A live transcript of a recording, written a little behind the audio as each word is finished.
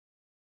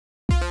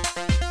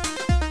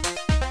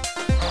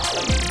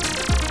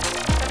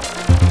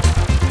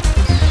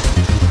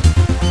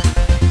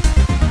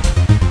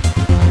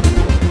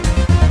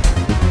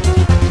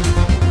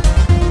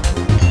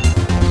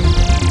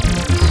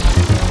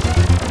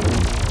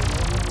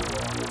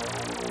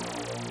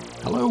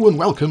Hello and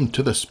welcome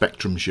to the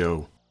Spectrum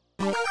Show.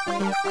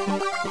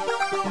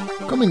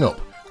 Coming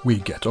up, we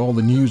get all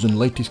the news and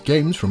latest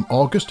games from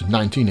August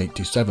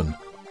 1987.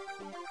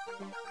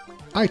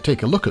 I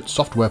take a look at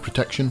software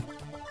protection.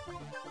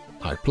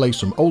 I play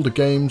some older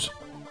games.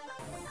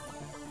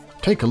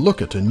 Take a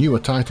look at a newer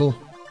title.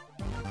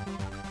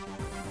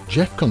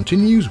 Jeff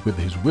continues with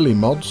his Willy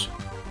mods.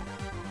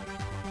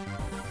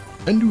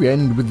 And we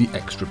end with the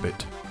extra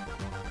bit.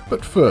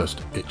 But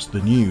first, it's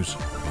the news.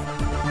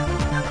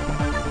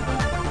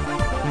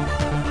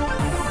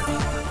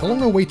 The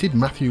long-awaited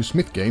Matthew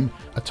Smith game,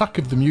 Attack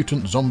of the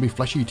Mutant Zombie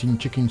Flesh-Eating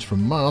Chickens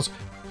from Mars,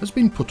 has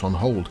been put on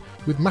hold,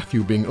 with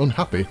Matthew being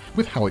unhappy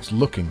with how it's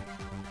looking.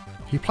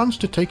 He plans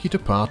to take it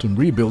apart and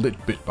rebuild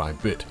it bit by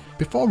bit,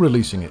 before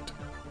releasing it.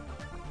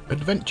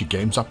 Adventure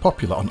games are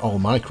popular on all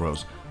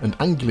micros, and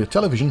Angular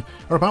Television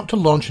are about to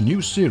launch a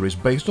new series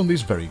based on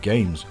these very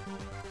games.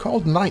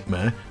 Called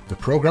Nightmare, the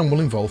program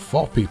will involve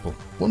 4 people,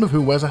 one of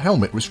who wears a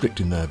helmet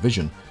restricting their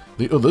vision.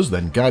 The others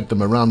then guide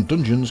them around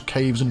dungeons,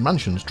 caves and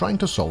mansions trying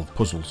to solve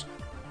puzzles.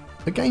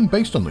 A game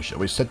based on the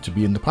show is said to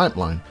be in the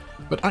pipeline,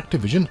 but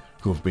Activision,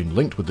 who have been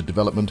linked with the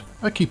development,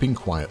 are keeping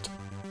quiet.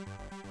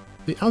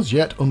 The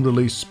as-yet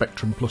unreleased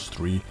Spectrum Plus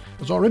 3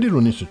 has already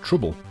run into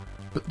trouble,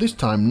 but this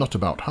time not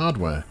about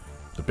hardware.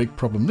 The big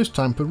problem this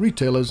time for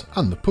retailers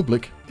and the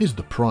public is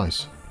the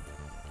price.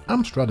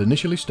 Amstrad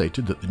initially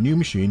stated that the new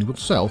machine would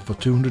sell for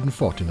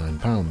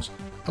 £249,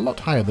 a lot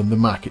higher than the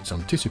markets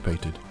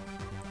anticipated.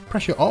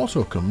 Pressure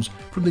also comes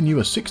from the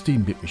newer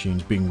 16-bit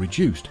machines being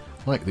reduced,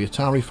 like the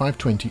Atari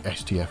 520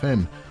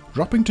 STFM,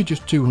 dropping to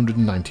just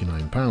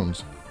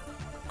 £299.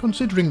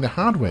 Considering the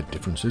hardware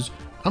differences,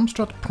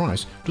 Amstrad's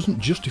price doesn't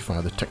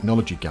justify the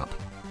technology gap.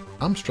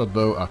 Amstrad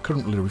though are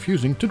currently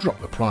refusing to drop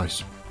the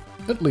price,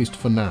 at least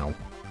for now.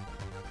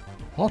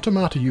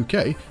 Automata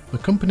UK, the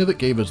company that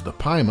gave us the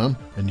Pie-Man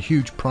and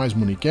huge prize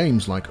money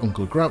games like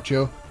Uncle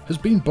Groucho, has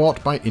been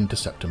bought by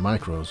Interceptor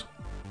Micros.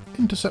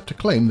 Interceptor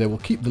claim they will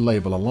keep the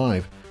label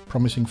alive,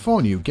 promising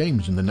 4 new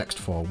games in the next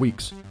 4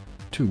 weeks.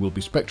 2 will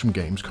be Spectrum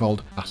games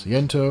called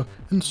Asiento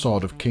and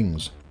Sword of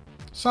Kings.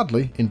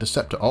 Sadly,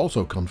 Interceptor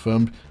also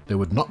confirmed they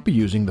would not be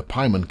using the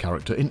Pieman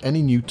character in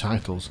any new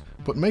titles,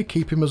 but may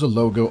keep him as a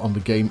logo on the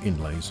game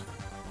inlays.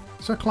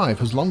 Sir Clive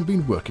has long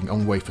been working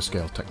on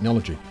wafer-scale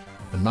technology,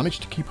 and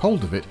managed to keep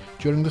hold of it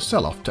during the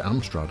sell-off to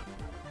Amstrad.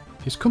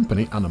 His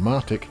company,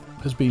 Animatic,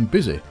 has been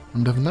busy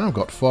and have now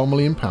got £4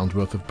 million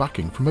worth of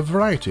backing from a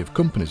variety of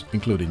companies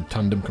including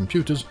Tandem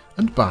Computers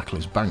and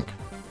Barclays Bank.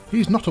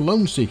 He is not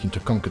alone seeking to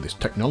conquer this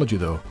technology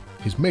though.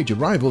 His major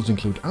rivals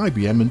include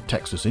IBM and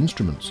Texas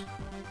Instruments.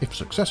 If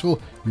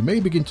successful, we may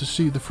begin to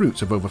see the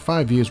fruits of over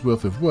 5 years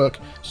worth of work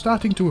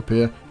starting to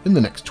appear in the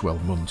next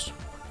 12 months.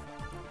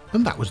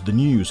 And that was the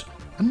news,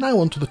 and now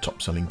on to the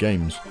top selling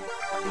games.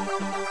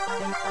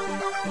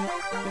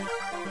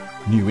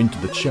 New into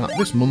the chat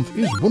this month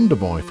is Wonder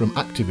Boy from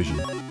Activision.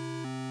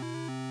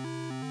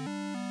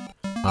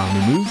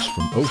 Army Moves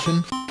from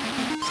Ocean.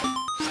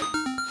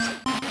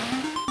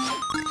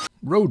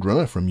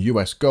 Roadrunner from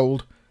US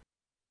Gold.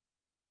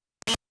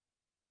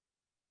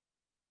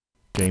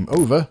 Game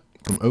Over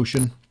from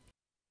Ocean.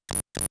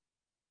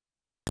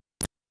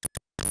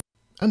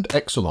 And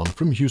Exelon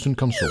from Hewson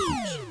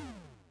Consultants.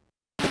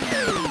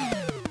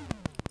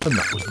 And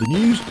that was the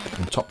news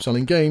and top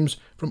selling games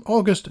from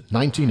August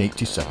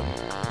 1987.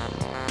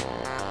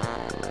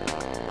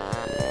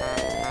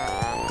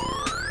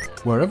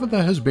 Wherever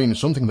there has been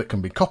something that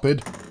can be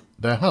copied,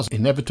 there has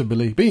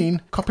inevitably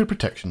been copy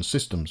protection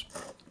systems.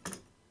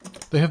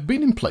 They have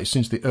been in place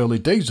since the early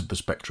days of the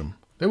Spectrum.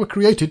 They were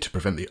created to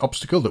prevent the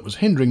obstacle that was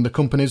hindering the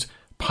company's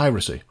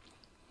piracy.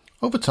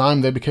 Over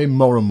time they became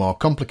more and more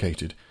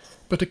complicated,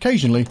 but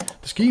occasionally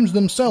the schemes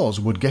themselves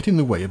would get in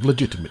the way of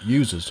legitimate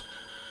users.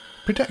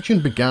 Protection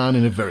began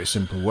in a very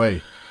simple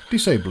way,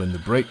 disabling the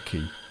break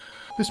key.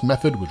 This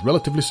method was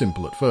relatively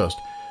simple at first,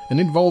 and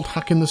involved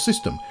hacking the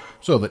system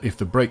so that if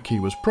the break key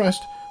was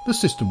pressed, the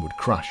system would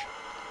crash.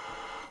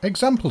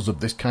 Examples of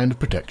this kind of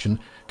protection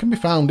can be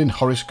found in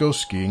Horace Goes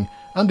Skiing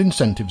and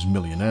Incentives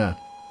Millionaire.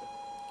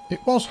 It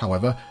was,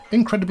 however,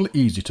 incredibly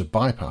easy to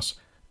bypass,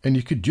 and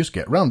you could just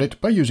get round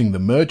it by using the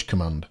merge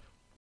command.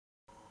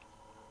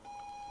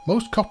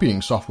 Most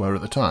copying software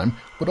at the time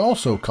would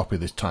also copy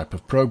this type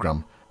of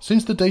program.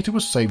 Since the data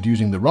was saved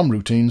using the ROM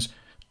routines,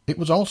 it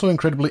was also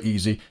incredibly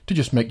easy to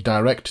just make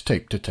direct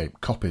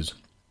tape-to-tape copies.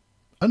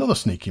 Another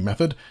sneaky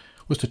method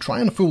was to try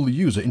and fool the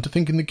user into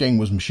thinking the game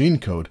was machine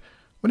code,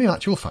 when in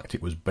actual fact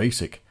it was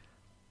BASIC.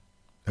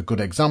 A good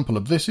example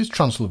of this is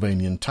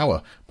Transylvanian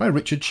Tower by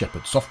Richard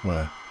Shepherd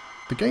Software.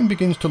 The game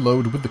begins to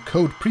load with the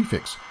code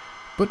prefix,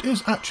 but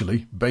is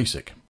actually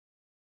BASIC.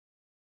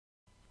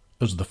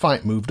 As the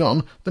fight moved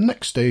on, the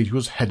next stage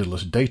was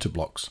headerless data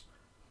blocks,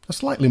 a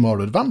slightly more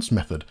advanced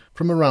method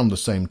from around the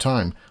same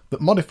time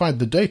that modified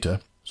the data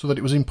so that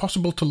it was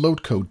impossible to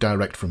load code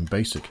direct from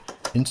BASIC,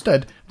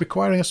 instead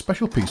requiring a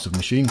special piece of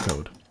machine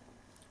code.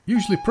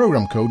 Usually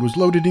program code was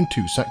loaded in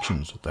 2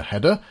 sections, the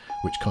header,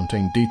 which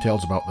contained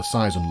details about the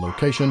size and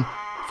location,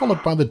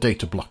 followed by the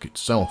data block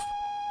itself.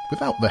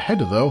 Without the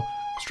header though,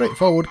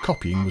 straightforward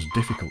copying was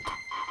difficult.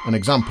 An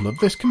example of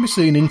this can be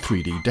seen in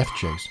 3D Death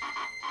Chase.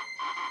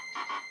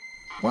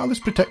 While this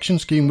protection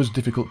scheme was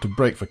difficult to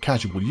break for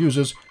casual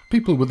users,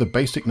 people with a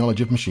basic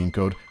knowledge of machine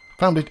code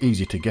found it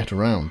easy to get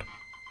around.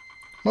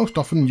 Most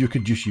often you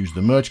could just use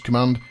the merge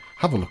command,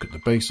 have a look at the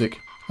basic,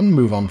 and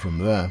move on from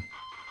there.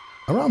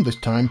 Around this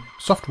time,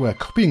 software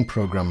copying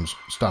programs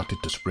started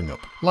to spring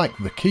up, like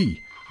the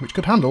Key, which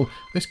could handle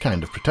this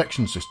kind of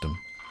protection system.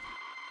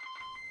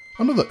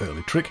 Another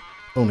early trick,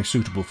 only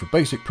suitable for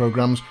basic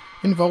programs,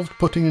 involved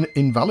putting in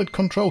invalid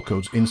control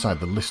codes inside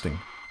the listing,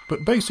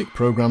 but basic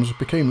programs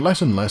became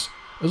less and less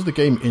as the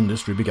game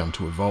industry began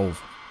to evolve.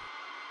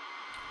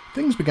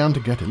 Things began to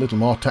get a little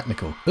more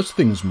technical as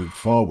things moved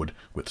forward,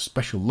 with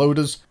special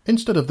loaders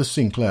instead of the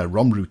Sinclair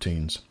ROM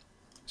routines.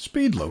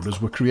 Speed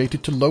loaders were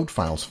created to load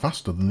files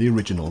faster than the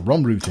original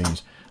ROM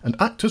routines and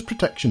act as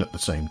protection at the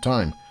same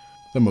time.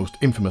 The most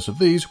infamous of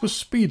these was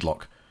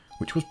Speedlock,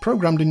 which was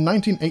programmed in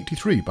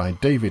 1983 by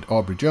David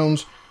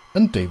Aubrey-Jones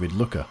and David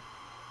Looker.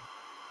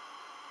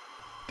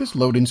 This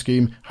loading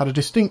scheme had a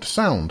distinct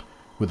sound,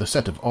 with a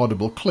set of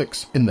audible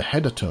clicks in the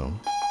header tone.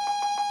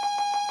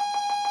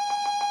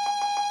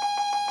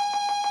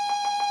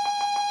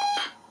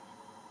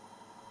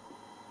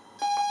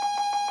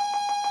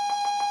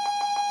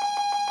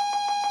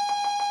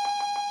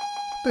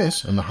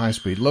 This and the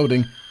high-speed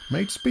loading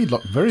made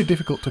Speedlock very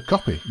difficult to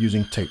copy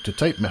using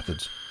tape-to-tape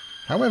methods.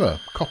 However,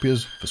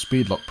 copiers for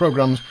Speedlock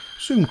programs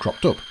soon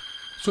cropped up,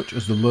 such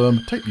as the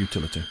Lerm tape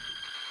utility.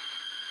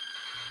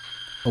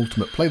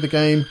 Ultimate Play the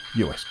Game,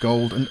 US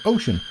Gold and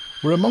Ocean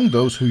were among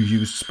those who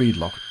used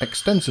Speedlock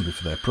extensively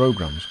for their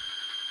programs.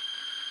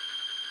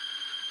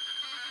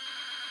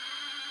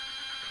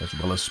 As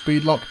well as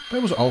Speedlock,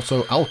 there was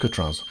also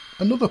Alcatraz,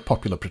 another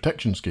popular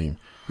protection scheme,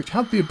 which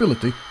had the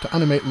ability to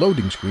animate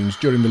loading screens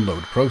during the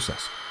load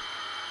process.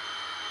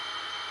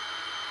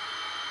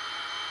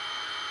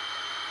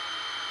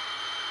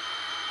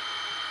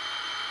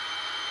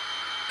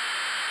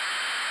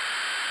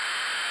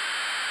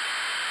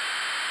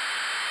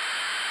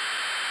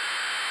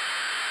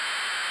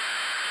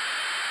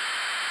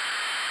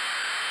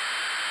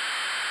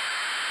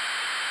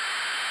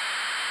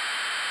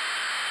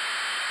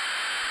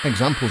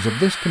 Examples of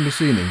this can be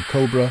seen in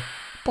Cobra,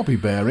 Bobby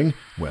Bearing,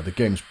 where the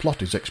game's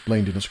plot is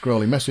explained in a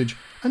scrolly message,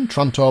 and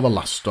Trantor the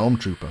Last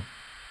Stormtrooper.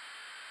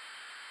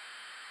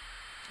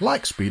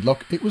 Like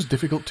Speedlock, it was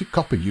difficult to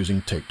copy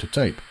using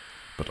tape-to-tape,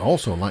 but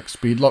also like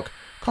Speedlock,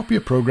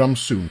 copier programs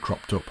soon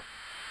cropped up.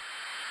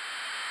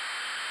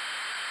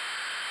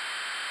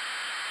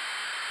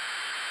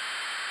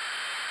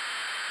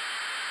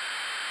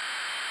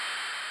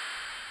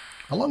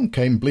 Along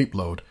came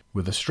BleepLoad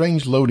with a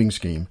strange loading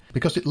scheme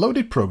because it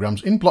loaded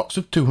programs in blocks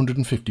of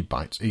 250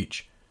 bytes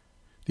each.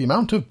 The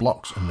amount of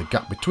blocks and the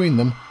gap between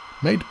them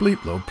made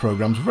BleepLoad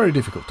programs very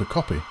difficult to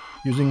copy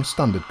using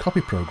standard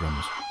copy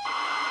programs.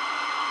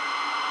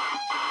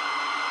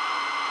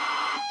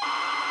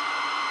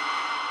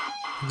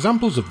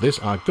 Examples of this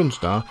are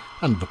Gunstar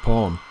and The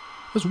Pawn,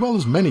 as well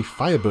as many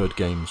Firebird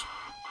games.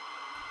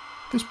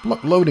 This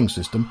block loading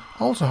system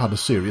also had a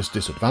serious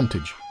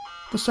disadvantage.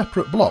 The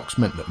separate blocks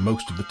meant that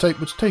most of the tape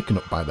was taken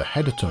up by the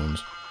header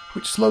tones,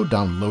 which slowed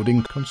down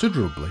loading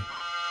considerably.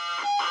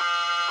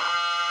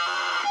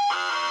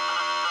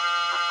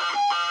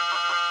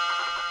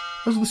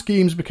 As the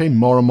schemes became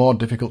more and more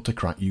difficult to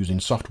crack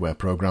using software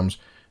programs,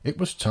 it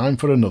was time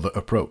for another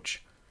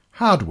approach: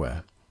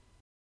 hardware.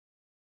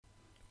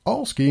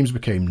 All schemes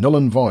became null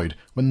and void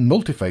when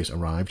Multiface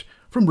arrived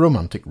from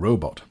Romantic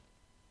Robot.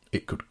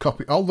 It could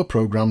copy all the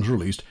programs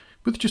released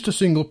with just a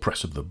single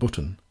press of the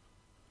button.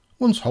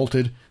 Once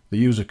halted, the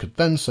user could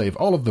then save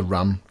all of the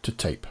RAM to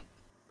tape.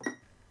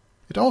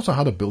 It also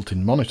had a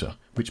built-in monitor,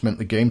 which meant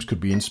the games could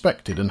be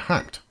inspected and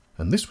hacked,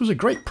 and this was a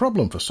great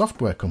problem for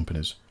software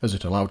companies, as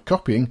it allowed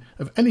copying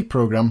of any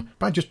program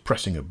by just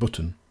pressing a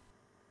button.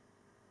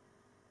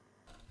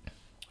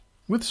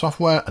 With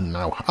software and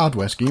now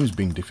hardware schemes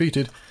being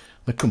defeated,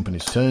 the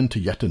companies turned to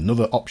yet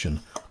another option: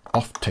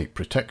 off-tape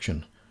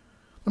protection.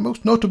 The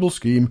most notable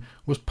scheme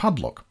was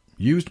Padlock,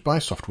 used by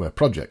software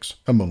projects,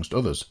 amongst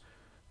others.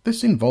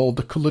 This involved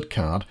a coloured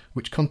card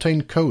which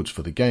contained codes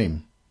for the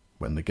game.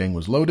 When the game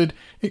was loaded,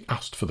 it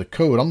asked for the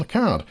code on the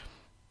card.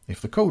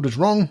 If the code was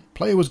wrong,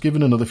 player was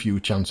given another few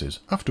chances,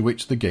 after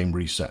which the game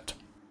reset.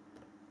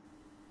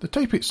 The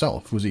tape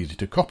itself was easy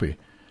to copy,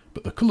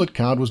 but the coloured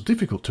card was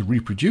difficult to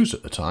reproduce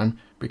at the time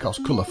because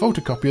colour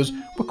photocopiers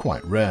were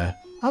quite rare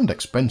and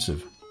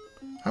expensive.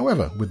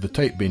 However, with the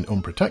tape being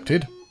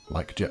unprotected,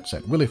 like Jet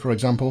Set Willy for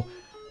example,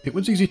 it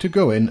was easy to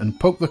go in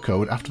and poke the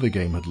code after the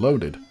game had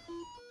loaded.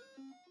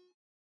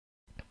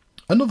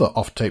 Another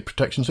off-tape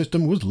protection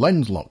system was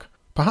LensLock,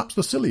 perhaps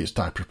the silliest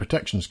type of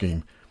protection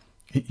scheme.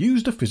 It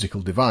used a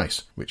physical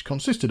device, which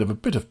consisted of a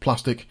bit of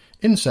plastic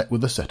inset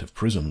with a set of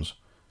prisms.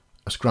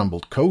 A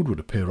scrambled code would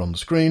appear on the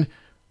screen,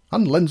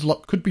 and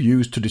LensLock could be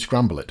used to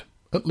descramble it.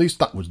 At least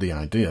that was the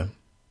idea.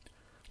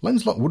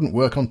 LensLock wouldn't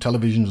work on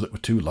televisions that were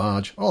too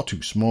large or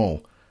too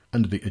small,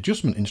 and the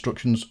adjustment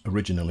instructions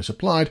originally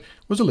supplied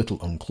was a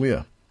little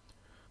unclear.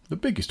 The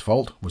biggest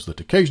fault was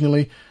that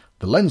occasionally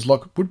the lens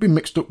lock would be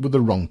mixed up with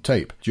the wrong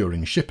tape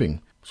during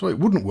shipping, so it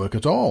wouldn't work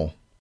at all.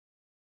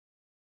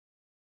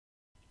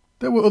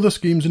 There were other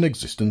schemes in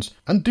existence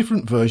and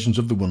different versions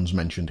of the ones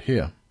mentioned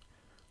here.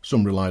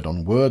 Some relied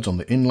on words on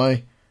the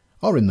inlay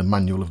or in the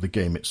manual of the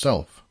game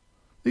itself.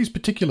 These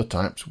particular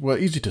types were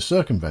easy to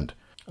circumvent,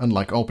 and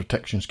like all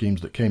protection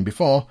schemes that came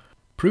before,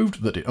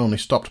 proved that it only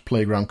stopped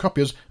playground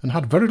copiers and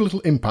had very little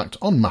impact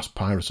on mass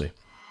piracy.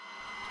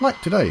 Like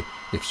today,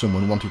 if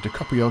someone wanted to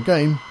copy your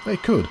game, they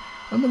could,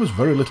 and there was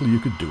very little you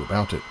could do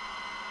about it.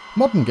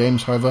 Modern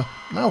games, however,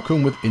 now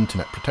come with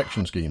internet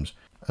protection schemes,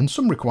 and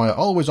some require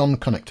always-on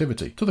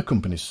connectivity to the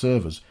company's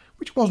servers,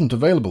 which wasn't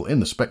available in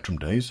the Spectrum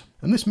days,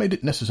 and this made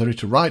it necessary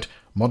to write,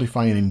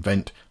 modify and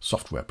invent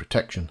software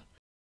protection.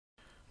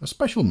 A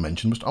special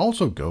mention must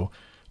also go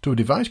to a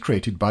device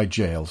created by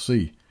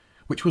JLC,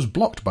 which was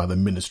blocked by the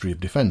Ministry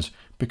of Defence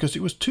because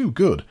it was too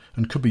good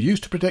and could be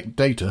used to protect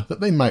data that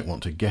they might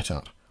want to get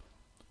at.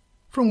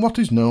 From what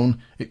is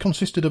known, it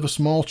consisted of a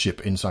small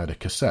chip inside a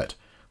cassette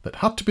that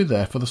had to be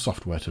there for the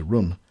software to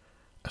run.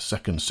 A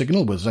second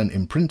signal was then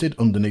imprinted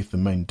underneath the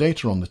main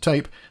data on the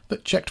tape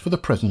that checked for the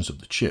presence of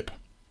the chip.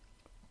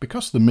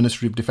 Because the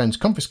Ministry of Defence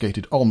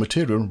confiscated all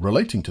material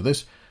relating to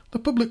this, the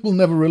public will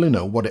never really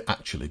know what it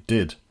actually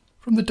did.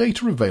 From the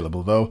data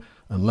available though,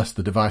 unless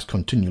the device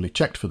continually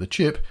checked for the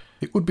chip,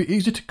 it would be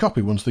easy to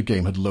copy once the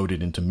game had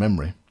loaded into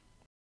memory.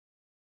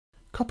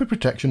 Copy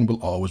protection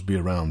will always be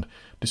around,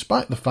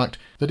 despite the fact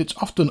that it's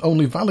often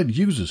only valid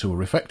users who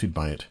are affected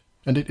by it,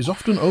 and it is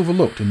often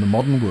overlooked in the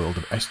modern world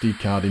of SD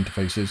card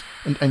interfaces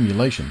and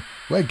emulation,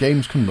 where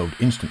games can load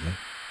instantly.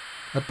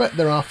 I bet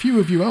there are few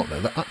of you out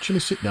there that actually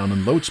sit down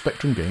and load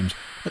Spectrum games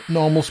at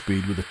normal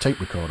speed with a tape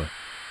recorder,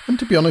 and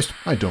to be honest,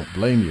 I don't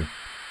blame you.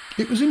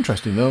 It was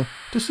interesting though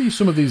to see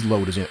some of these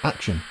loaders in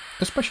action,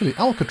 especially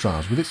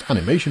Alcatraz with its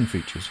animation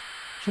features,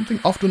 something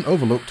often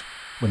overlooked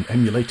when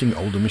emulating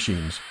older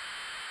machines.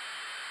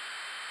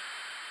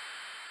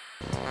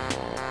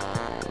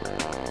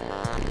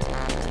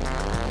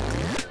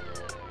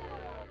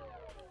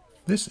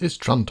 This is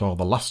Trantor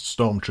the Last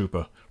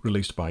Stormtrooper,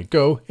 released by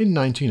Go in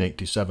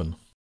 1987.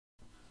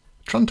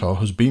 Trantor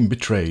has been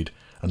betrayed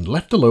and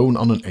left alone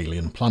on an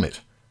alien planet.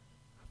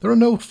 There are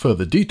no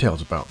further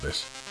details about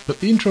this,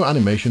 but the intro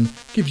animation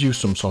gives you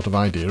some sort of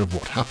idea of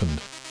what happened.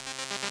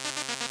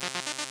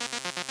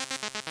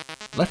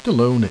 Left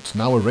alone, it's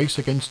now a race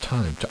against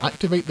time to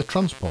activate the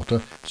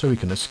transporter so he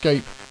can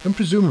escape and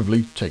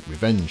presumably take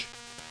revenge.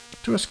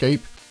 To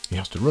escape, he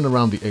has to run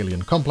around the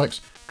alien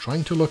complex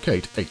trying to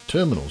locate 8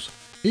 terminals.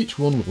 Each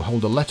one will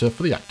hold a letter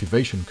for the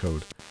activation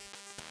code.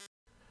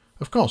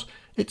 Of course,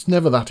 it's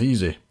never that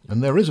easy,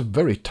 and there is a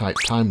very tight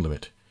time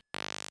limit.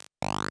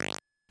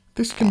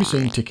 This can be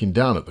seen ticking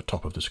down at the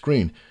top of the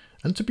screen,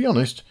 and to be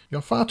honest,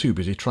 you're far too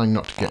busy trying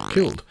not to get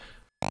killed.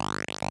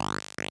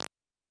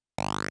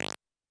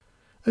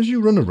 As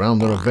you run around,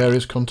 there are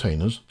various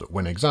containers that,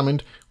 when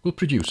examined, will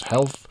produce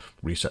health,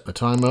 reset the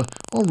timer,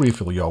 or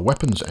refill your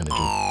weapon's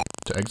energy.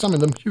 To examine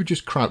them, you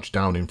just crouch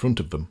down in front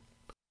of them.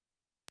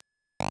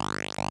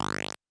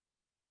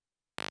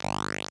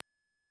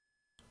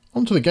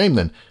 Onto the game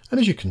then, and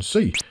as you can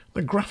see,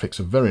 the graphics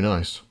are very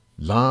nice,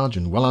 large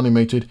and well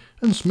animated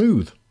and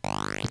smooth.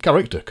 The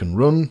character can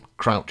run,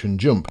 crouch and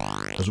jump,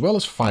 as well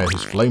as fire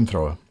his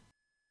flamethrower.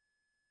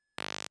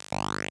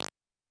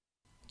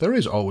 There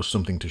is always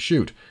something to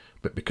shoot,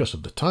 but because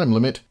of the time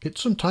limit,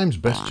 it's sometimes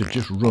best to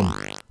just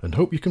run and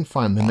hope you can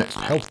find the next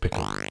health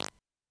pickup.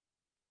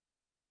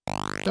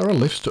 There are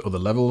lifts to other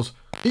levels,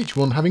 each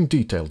one having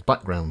detailed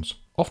backgrounds,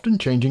 often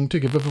changing to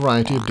give a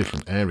variety of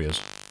different areas.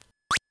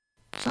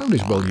 Sound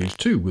is well used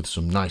too, with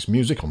some nice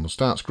music on the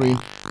start screen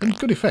and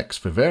good effects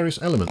for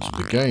various elements of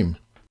the game.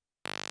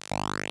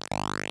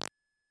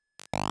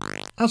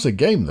 As a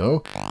game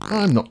though,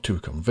 I'm not too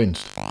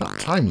convinced. That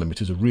time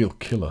limit is a real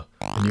killer,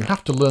 and you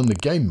have to learn the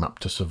game map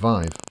to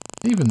survive.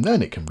 Even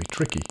then it can be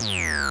tricky.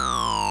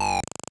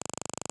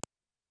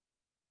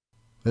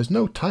 There's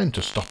no time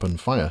to stop and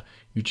fire,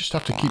 you just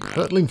have to keep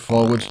hurtling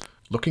forwards,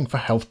 looking for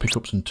health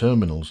pickups and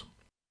terminals.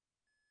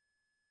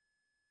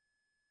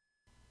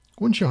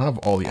 Once you have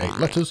all the 8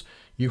 letters,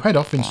 you head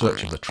off in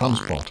search of the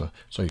transporter,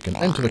 so you can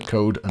enter the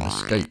code and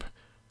escape.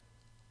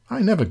 I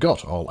never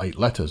got all 8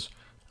 letters,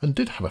 and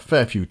did have a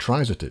fair few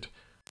tries at it.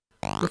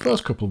 The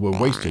first couple were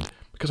wasted,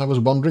 because I was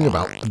wandering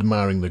about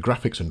admiring the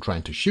graphics and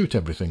trying to shoot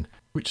everything,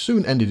 which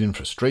soon ended in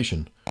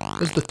frustration,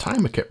 as the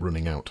timer kept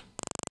running out.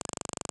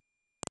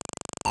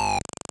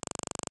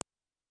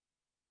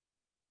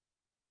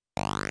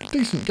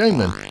 Decent game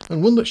then,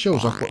 and one that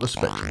shows off what the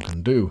Spectrum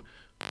can do,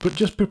 but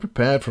just be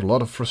prepared for a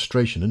lot of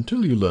frustration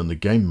until you learn the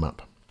game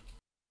map.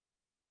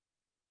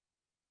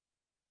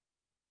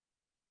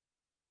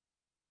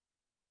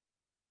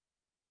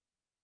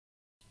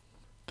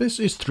 This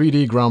is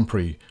 3D Grand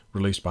Prix,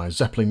 released by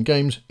Zeppelin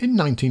Games in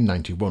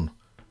 1991.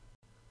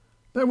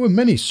 There were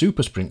many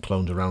Super Sprint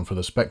clones around for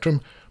the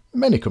Spectrum,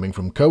 many coming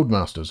from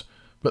Codemasters,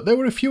 but there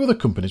were a few other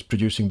companies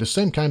producing the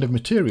same kind of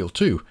material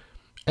too.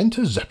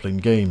 Enter Zeppelin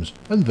Games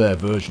and their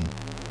version.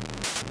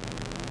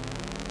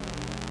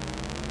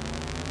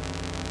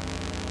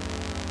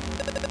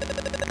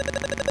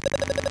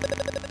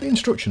 The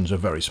instructions are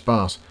very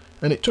sparse,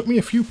 and it took me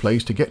a few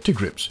plays to get to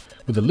grips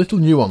with the little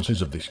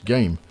nuances of this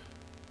game.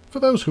 For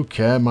those who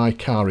care, my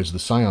car is the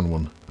cyan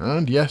one,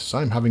 and yes,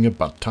 I'm having a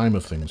bad time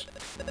of things.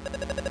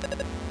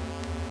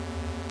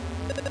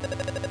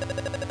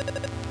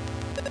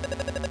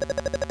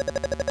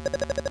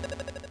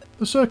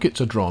 The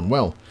circuits are drawn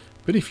well,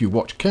 but if you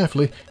watch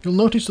carefully, you'll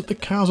notice that the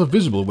cars are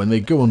visible when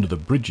they go under the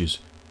bridges.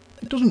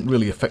 It doesn't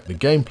really affect the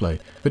gameplay,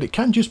 but it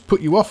can just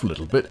put you off a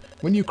little bit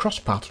when you cross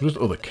paths with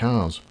other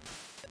cars.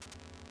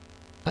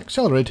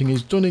 Accelerating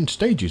is done in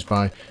stages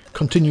by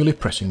continually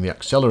pressing the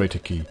accelerator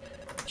key.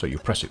 So you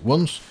press it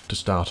once to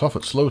start off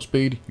at slow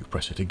speed, you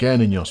press it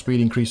again and your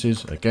speed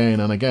increases again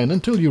and again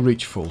until you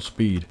reach full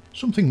speed,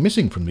 something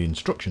missing from the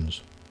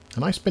instructions.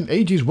 And I spent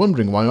ages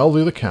wondering why all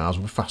the other cars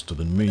were faster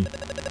than me.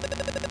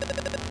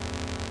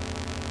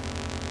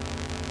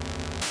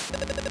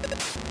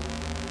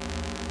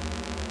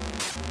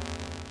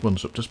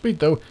 Once up to speed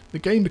though, the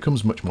game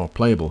becomes much more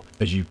playable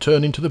as you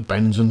turn into the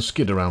bends and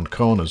skid around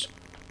corners.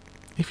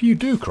 If you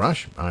do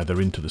crash, either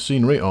into the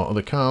scenery or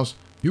other cars,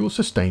 you will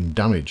sustain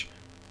damage,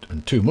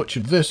 and too much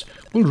of this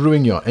will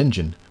ruin your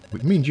engine,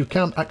 which means you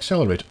can't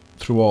accelerate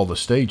through all the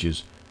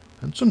stages,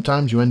 and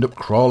sometimes you end up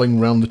crawling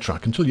round the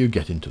track until you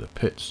get into the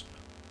pits.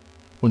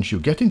 Once you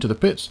get into the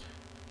pits,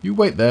 you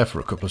wait there for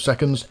a couple of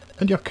seconds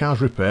and your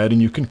car's repaired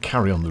and you can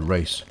carry on the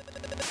race.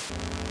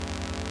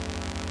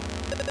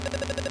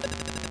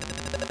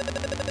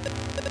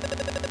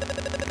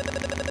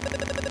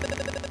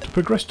 To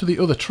progress to the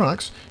other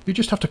tracks, you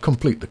just have to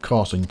complete the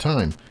course in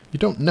time. You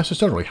don't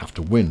necessarily have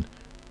to win.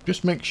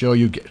 Just make sure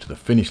you get to the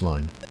finish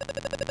line.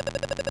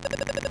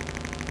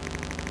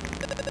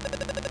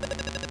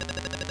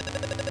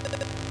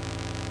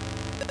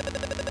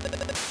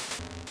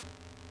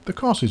 The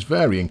courses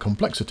vary in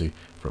complexity,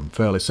 from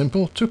fairly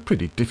simple to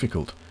pretty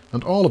difficult,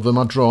 and all of them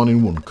are drawn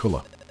in one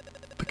colour.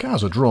 The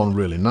cars are drawn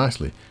really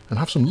nicely, and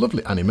have some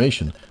lovely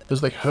animation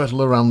as they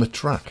hurtle around the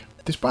track,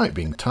 despite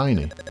being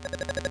tiny.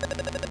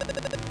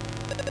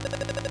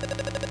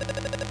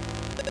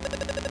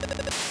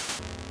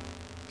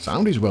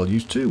 Sound is well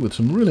used too, with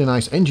some really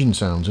nice engine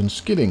sounds and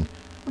skidding.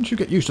 Once you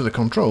get used to the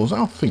controls,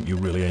 I think you'll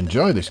really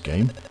enjoy this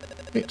game.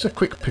 It's a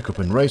quick pick up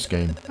and race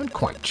game, and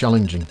quite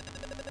challenging.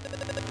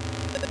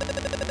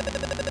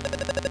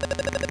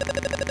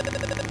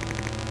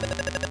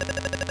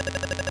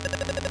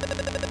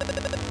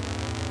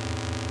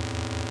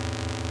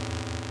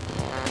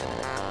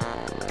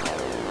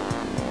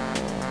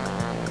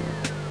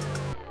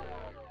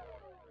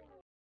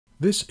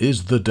 This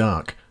is The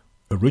Dark,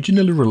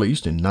 originally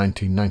released in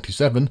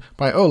 1997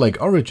 by Oleg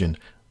Origin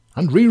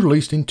and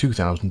re-released in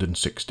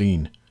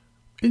 2016.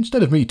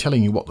 Instead of me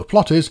telling you what the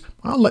plot is,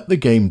 I'll let the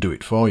game do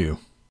it for you.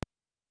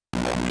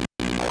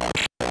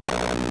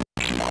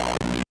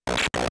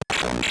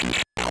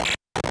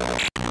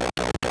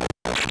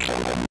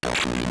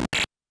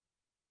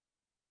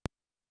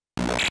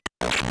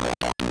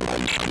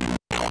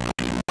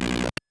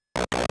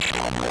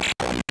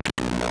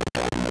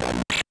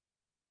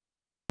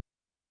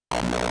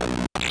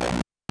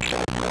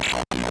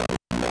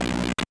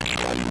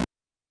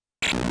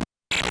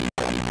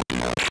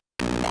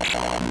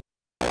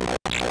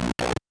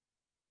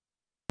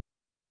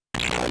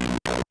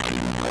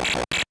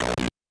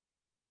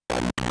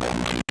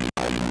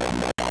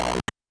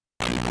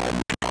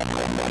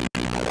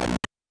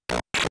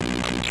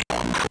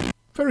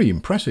 Very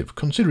impressive,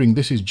 considering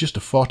this is just a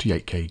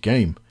 48k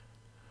game.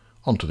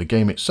 Onto the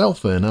game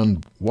itself then,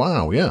 and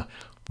wow, yeah,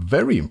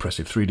 very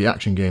impressive 3D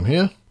action game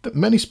here, that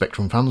many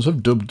Spectrum fans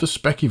have dubbed the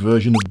specky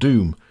version of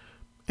Doom.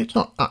 It's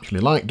not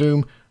actually like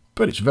Doom,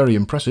 but it's very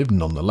impressive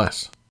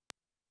nonetheless.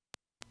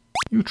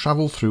 You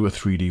travel through a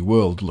 3D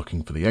world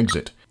looking for the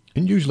exit,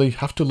 and usually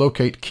have to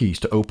locate keys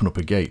to open up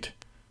a gate.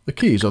 The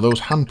keys are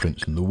those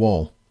handprints in the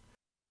wall.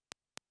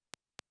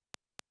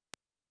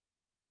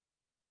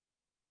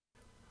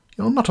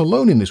 You're not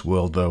alone in this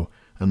world though,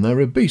 and there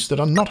are beasts that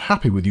are not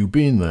happy with you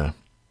being there.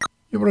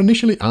 You are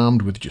initially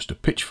armed with just a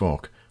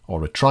pitchfork,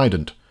 or a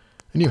trident,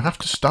 and you have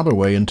to stab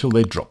away until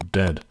they drop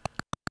dead.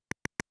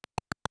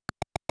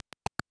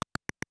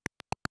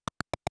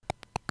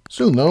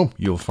 Soon though,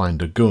 you'll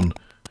find a gun,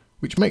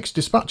 which makes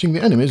dispatching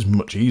the enemies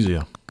much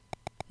easier.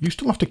 You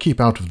still have to keep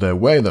out of their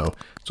way though,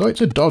 so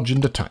it's a dodge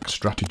and attack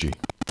strategy.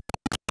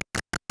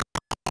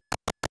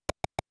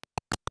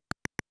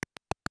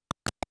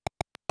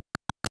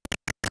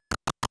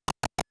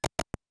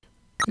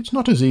 It's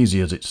not as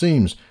easy as it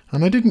seems,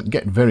 and I didn't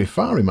get very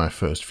far in my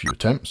first few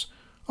attempts,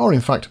 or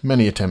in fact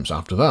many attempts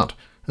after that,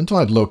 until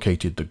I'd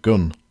located the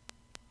gun.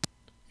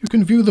 You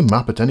can view the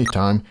map at any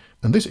time,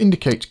 and this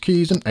indicates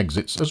keys and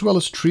exits as well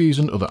as trees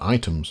and other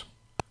items.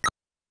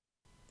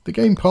 The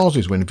game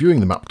pauses when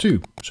viewing the map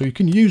too, so you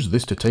can use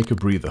this to take a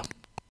breather.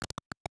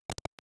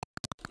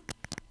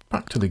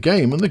 Back to the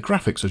game, and the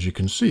graphics, as you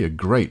can see, are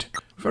great.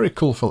 Very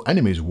colourful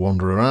enemies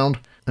wander around,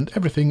 and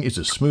everything is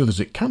as smooth as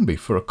it can be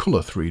for a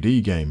colour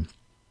 3D game.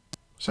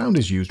 Sound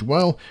is used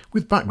well,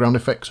 with background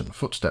effects and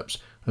footsteps,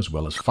 as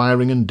well as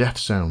firing and death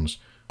sounds,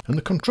 and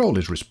the control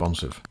is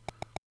responsive.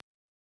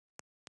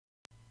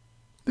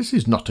 This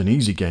is not an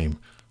easy game,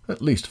 at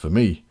least for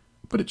me,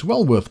 but it's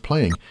well worth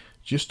playing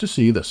just to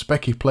see the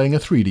Specky playing a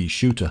 3D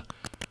shooter.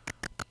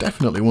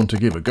 Definitely one to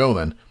give a go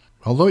then,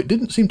 although it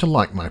didn't seem to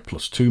like my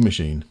 +2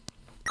 machine.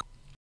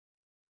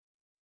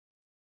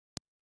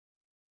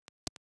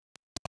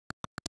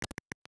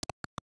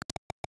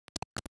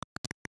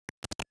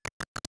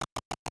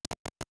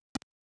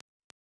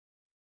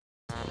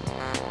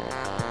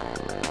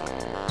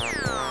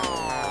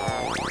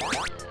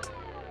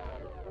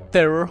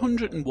 There are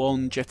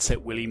 101 Jet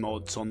Set Willy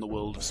mods on the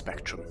world of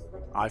Spectrum.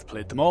 I've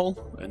played them all,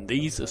 and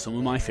these are some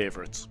of my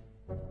favourites.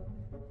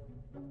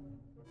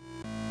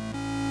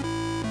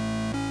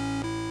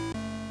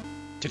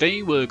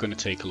 Today we're going to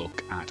take a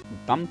look at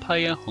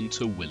Vampire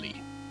Hunter Willy.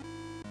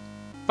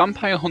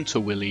 Vampire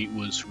Hunter Willy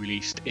was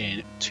released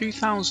in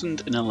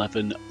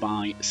 2011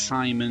 by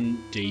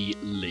Simon D.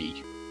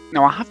 Lee.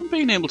 Now, I haven't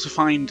been able to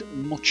find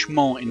much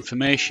more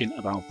information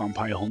about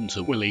Vampire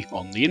Hunter Willy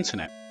on the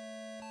internet.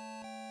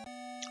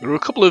 There are a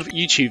couple of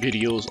YouTube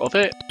videos of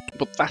it,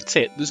 but that's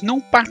it. There's no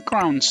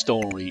background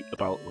story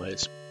about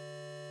this.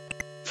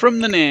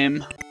 From the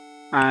name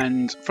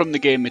and from the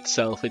game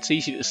itself, it's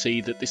easy to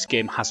see that this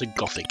game has a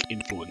gothic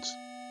influence.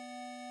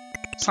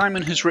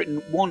 Simon has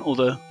written one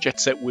other Jet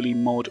Set Willy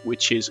mod,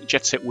 which is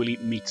Jet Set Willy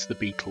Meets the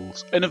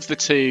Beatles, and of the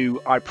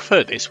two, I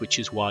prefer this, which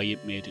is why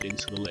it made it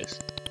into the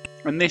list.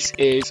 And this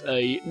is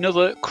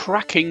another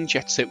cracking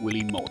Jet Set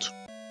Willy mod.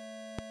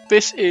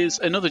 This is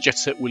another Jet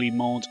Set Willy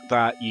mod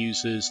that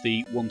uses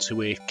the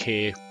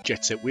 128K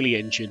Jet Set Willy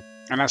engine,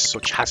 and as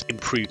such has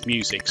improved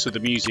music, so the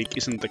music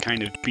isn't the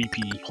kind of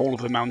beepy Hall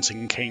of the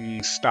Mountain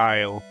King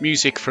style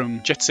music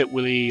from Jet Set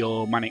Willy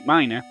or Manic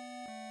Miner.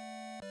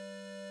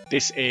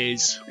 This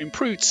is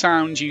improved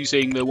sound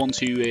using the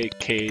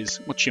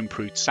 128K's much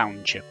improved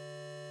sound chip.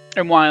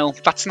 And while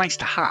that's nice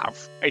to have,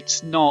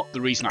 it's not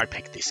the reason I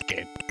picked this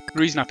game. The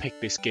reason I picked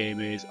this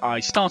game is I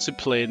started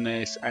playing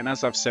this, and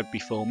as I've said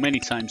before many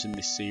times in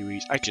this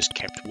series, I just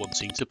kept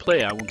wanting to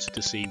play. I wanted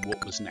to see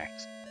what was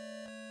next.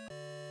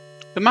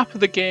 The map of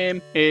the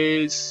game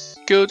is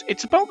good.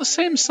 It's about the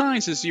same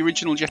size as the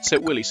original Jet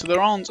Set Willy, so there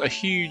aren't a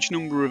huge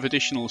number of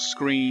additional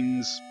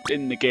screens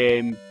in the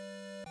game.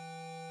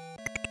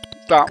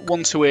 That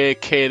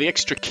 128K, the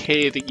extra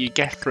K that you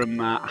get from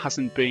that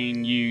hasn't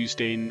been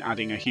used in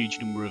adding a huge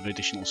number of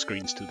additional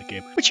screens to the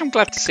game, which I'm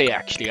glad to see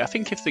actually. I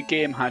think if the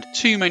game had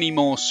too many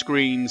more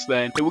screens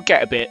then it would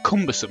get a bit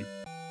cumbersome.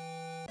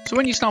 So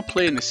when you start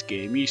playing this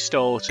game, you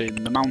start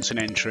in the mountain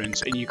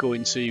entrance and you go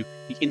into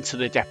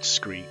the depth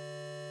screen.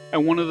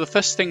 And one of the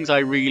first things I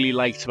really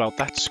liked about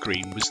that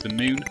screen was the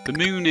moon. The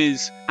moon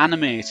is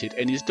animated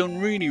and is done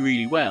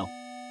really well.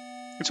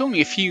 It's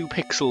only a few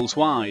pixels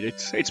wide.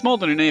 It's more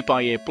than an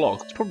 8x8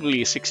 block. It's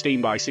probably a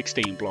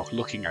 16x16 block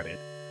looking at it.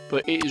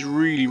 But it is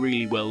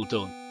really well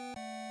done.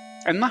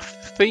 And that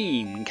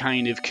theme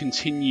kind of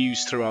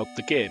continues throughout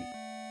the game.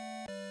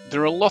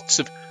 There are lots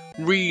of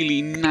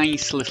really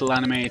nice little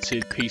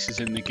animated pieces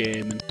in the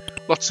game and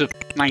lots of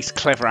nice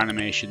clever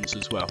animations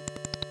as well.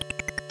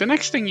 The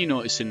next thing you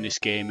notice in this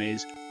game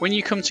is when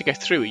you come to get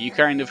through it, you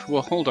kind of,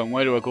 well, hold on,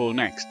 where do I go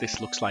next?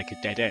 This looks like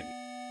a dead end.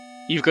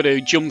 You've got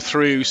to jump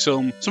through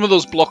some of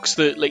those blocks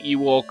that let you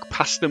walk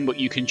past them but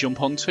you can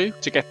jump onto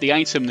to get the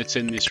item that's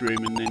in this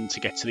room and then to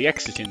get to the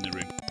exit in the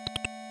room.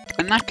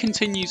 And that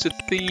continues a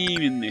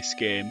theme in this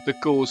game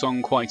that goes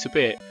on quite a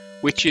bit,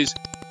 which is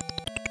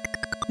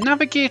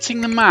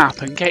navigating the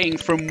map and getting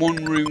from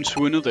one room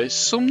to another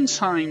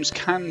sometimes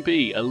can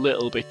be a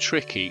little bit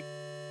tricky.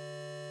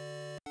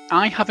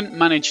 I haven't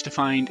managed to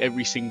find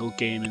every single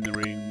game in the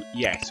room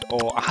yet,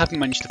 or I haven't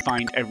managed to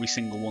find every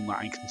single one that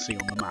I can see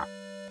on the map.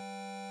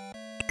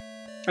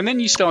 And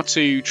then you start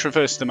to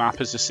traverse the map,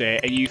 as I say,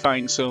 and you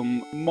find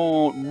some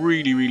more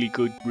really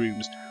good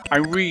rooms. I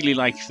really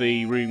like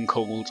the room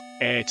called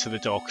Heir to the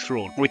Dark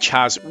Throne, which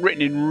has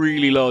written in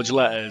really large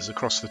letters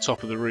across the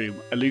top of the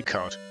room,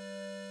 Alucard.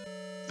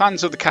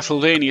 Fans of the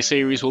Castlevania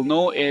series will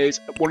know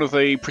is one of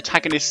the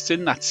protagonists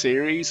in that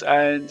series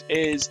and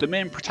is the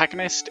main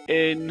protagonist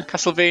in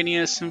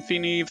Castlevania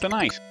Symphony of the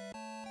Night,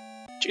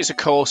 which is of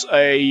course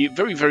a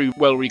very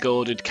well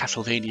regarded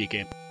Castlevania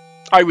game.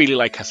 I really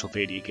like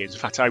Castlevania games. In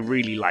fact, I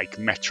really like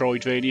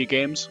Metroidvania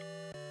games.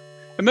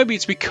 And maybe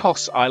it's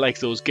because I like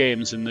those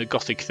games and the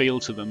gothic feel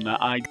to them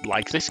that I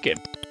like this game.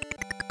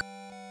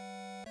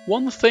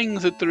 One thing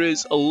that there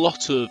is a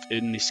lot of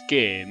in this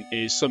game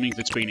is something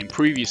that's been in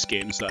previous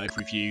games that I've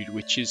reviewed,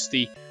 which is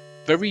the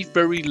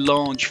very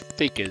large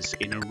figures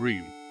in a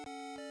room.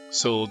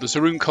 So there's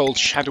a room called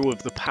Shadow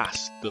of the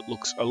Past that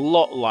looks a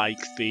lot like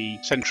the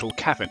Central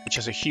Cavern, which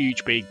has a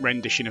huge big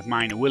rendition of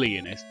Minor Willy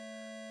in it.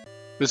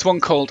 There's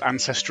one called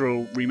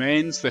Ancestral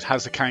Remains that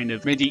has a kind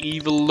of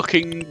medieval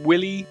looking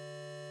Willy.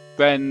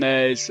 Then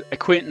there's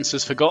Acquaintance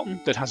Has Forgotten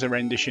that has a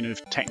rendition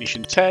of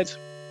Technician Ted.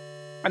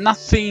 And that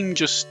theme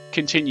just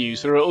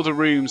continues. There are other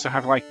rooms that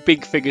have like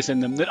big figures in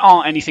them that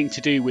aren't anything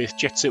to do with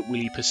Jet Set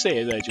Willy per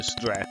se, they're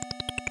just there.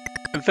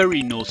 A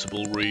very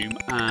notable room,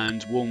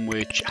 and one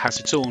which has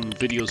its own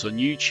videos on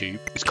YouTube,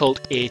 is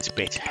called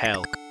 8-Bit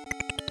Hell,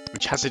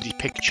 which has a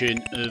depiction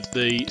of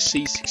the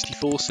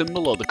C64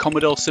 symbol, or the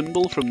Commodore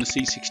symbol from the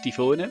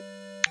C64 in it.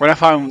 When I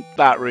found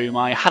that room,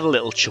 I had a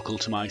little chuckle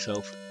to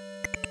myself.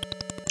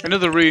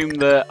 Another room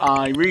that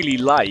I really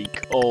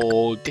like,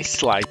 or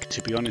dislike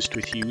to be honest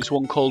with you, is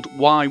one called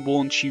Why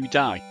Won't You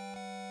Die?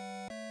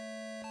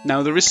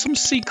 Now there is some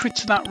secret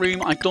to that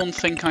room I don't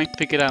think I've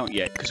figured out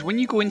yet, because when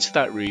you go into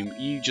that room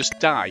you just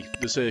die.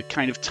 There's a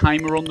kind of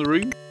timer on the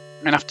room,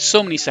 and after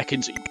so many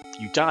seconds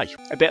you die.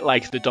 A bit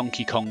like the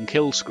Donkey Kong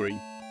kill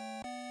screen.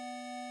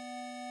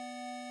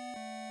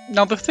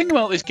 Now the thing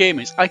about this game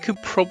is I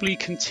could probably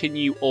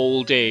continue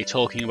all day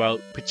talking about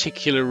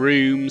particular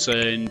rooms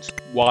and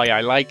why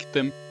I like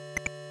them.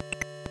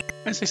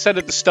 As I said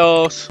at the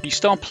start, you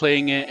start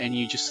playing it and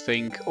you just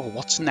think, oh,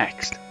 what's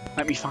next?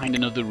 Let me find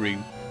another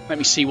room. Let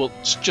me see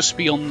what's just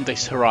beyond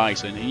this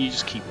horizon, and you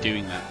just keep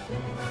doing that.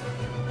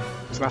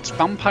 So that's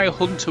Vampire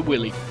Hunter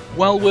Willy.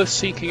 Well worth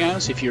seeking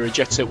out if you're a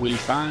Jet Set Willy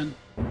fan,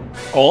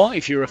 or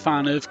if you're a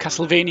fan of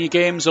Castlevania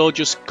games or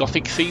just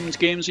Gothic themed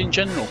games in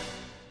general.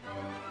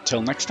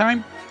 Till next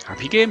time,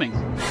 happy gaming!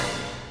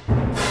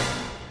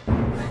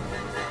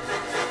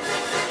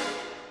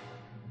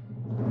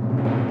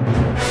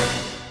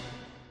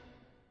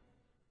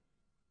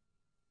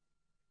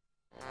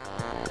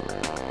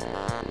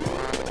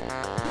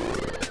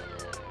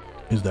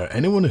 Is there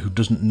anyone who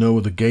doesn't know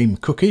the game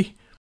Cookie?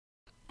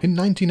 In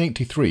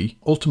 1983,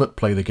 Ultimate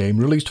Play the Game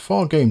released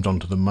 4 games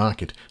onto the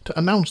market to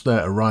announce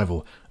their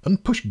arrival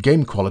and push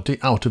game quality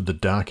out of the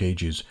dark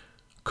ages.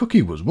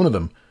 Cookie was one of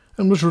them,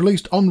 and was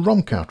released on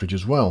ROM cartridge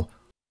as well.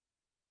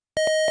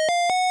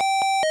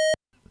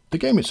 The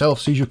game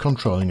itself sees you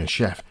controlling a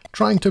chef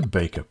trying to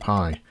bake a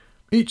pie.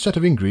 Each set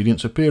of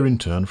ingredients appear in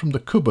turn from the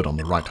cupboard on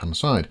the right hand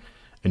side,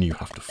 and you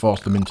have to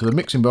force them into the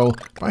mixing bowl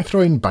by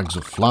throwing bags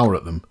of flour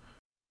at them.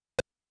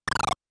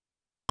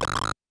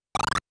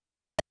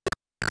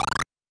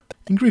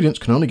 Ingredients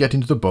can only get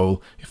into the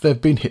bowl if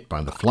they've been hit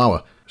by the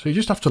flour, so you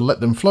just have to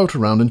let them float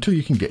around until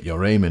you can get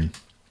your aim in.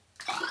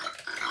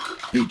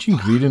 Each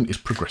ingredient is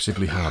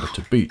progressively harder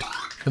to beat,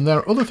 and there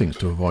are other things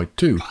to avoid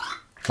too,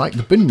 like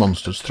the bin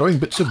monsters throwing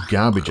bits of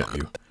garbage at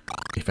you.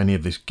 If any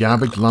of this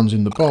garbage lands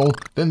in the bowl,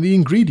 then the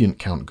ingredient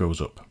count goes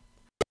up.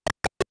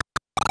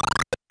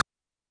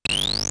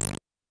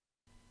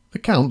 The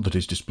count that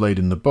is displayed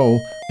in the bowl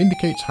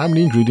indicates how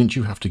many ingredients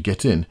you have to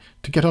get in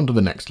to get onto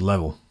the next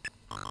level.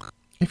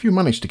 If you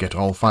manage to get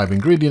all 5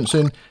 ingredients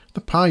in,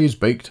 the pie is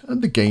baked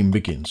and the game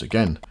begins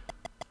again.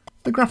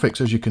 The graphics,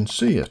 as you can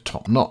see, are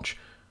top notch.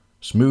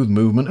 Smooth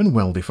movement and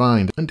well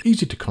defined, and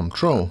easy to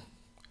control.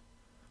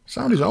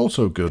 Sound is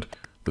also good,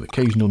 with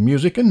occasional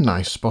music and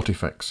nice spot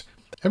effects.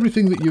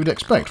 Everything that you would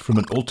expect from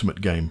an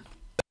Ultimate game.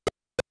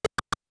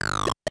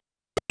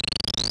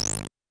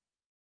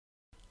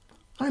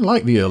 I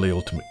like the early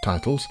Ultimate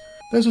titles.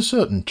 There's a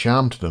certain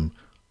charm to them,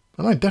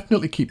 and I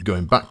definitely keep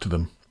going back to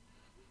them.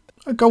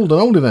 A golden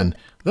oldie then,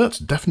 that's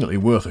definitely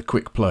worth a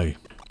quick play.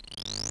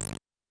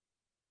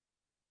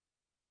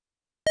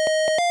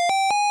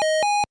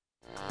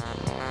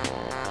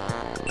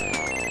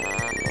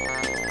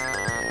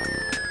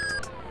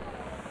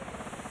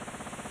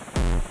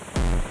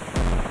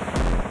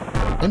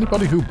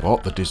 Anybody who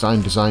bought the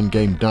design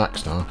game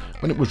Darkstar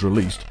when it was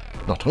released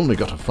not only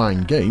got a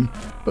fine game,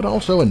 but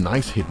also a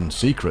nice hidden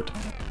secret.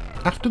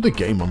 After the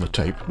game on the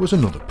tape was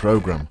another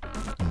program,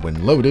 and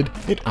when loaded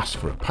it asked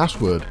for a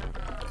password.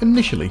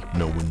 Initially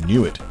no one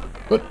knew it,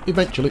 but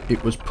eventually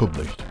it was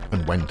published,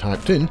 and when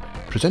typed in,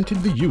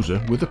 presented the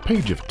user with a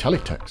page of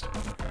teletext.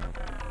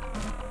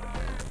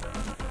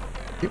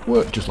 It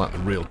worked just like the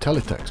real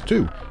teletext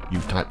too. You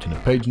typed in a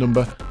page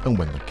number, and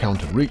when the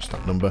counter reached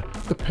that number,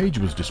 the page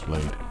was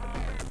displayed.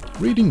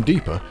 Reading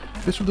deeper,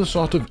 this was a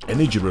sort of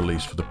energy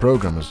release for the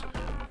programmers,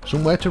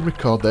 somewhere to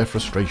record their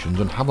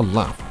frustrations and have a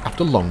laugh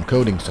after long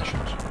coding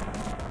sessions.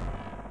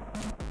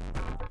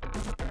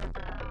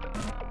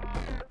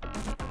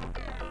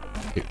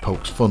 It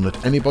pokes fun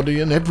at anybody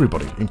and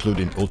everybody,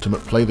 including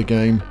Ultimate Play the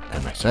Game,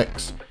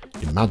 MSX,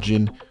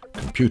 Imagine,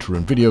 Computer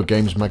and Video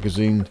Games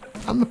Magazine,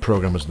 and the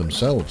programmers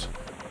themselves.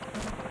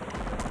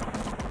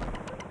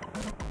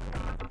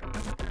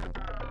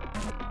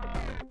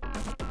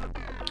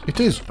 It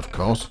is, of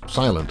course,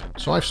 silent,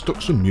 so I've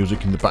stuck some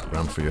music in the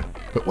background for you,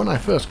 but when I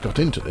first got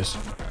into this,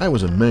 I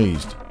was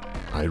amazed.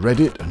 I read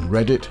it,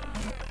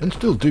 and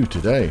still do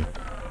today.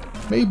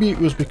 Maybe it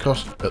was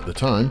because, at the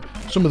time,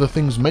 some of the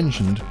things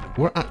mentioned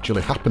were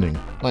actually happening,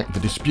 like the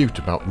dispute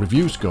about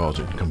review scores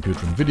in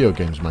Computer and Video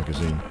Games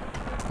Magazine.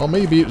 Or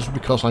maybe it was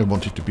because I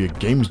wanted to be a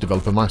games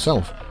developer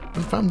myself,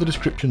 and found the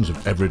descriptions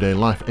of everyday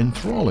life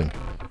enthralling.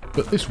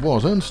 But this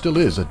was, and still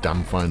is, a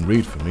damn fine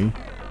read for me.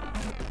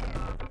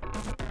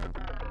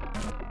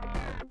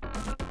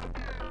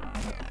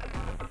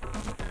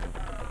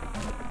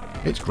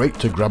 It's great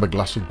to grab a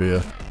glass of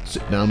beer,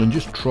 sit down and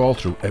just trawl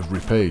through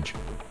every page,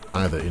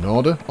 either in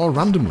order or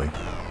randomly.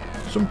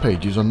 Some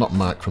pages are not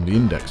marked from the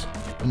index,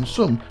 and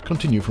some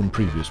continue from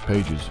previous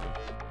pages.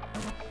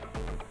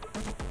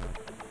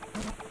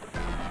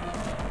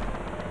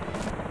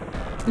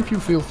 If you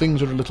feel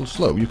things are a little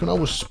slow, you can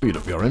always speed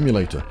up your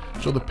emulator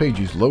so the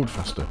pages load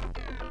faster.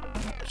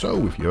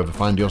 So if you ever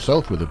find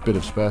yourself with a bit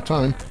of spare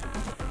time,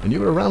 and you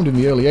were around in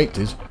the early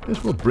 80s,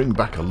 this will bring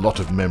back a lot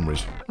of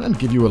memories and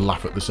give you a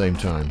laugh at the same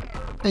time.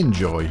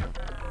 Enjoy!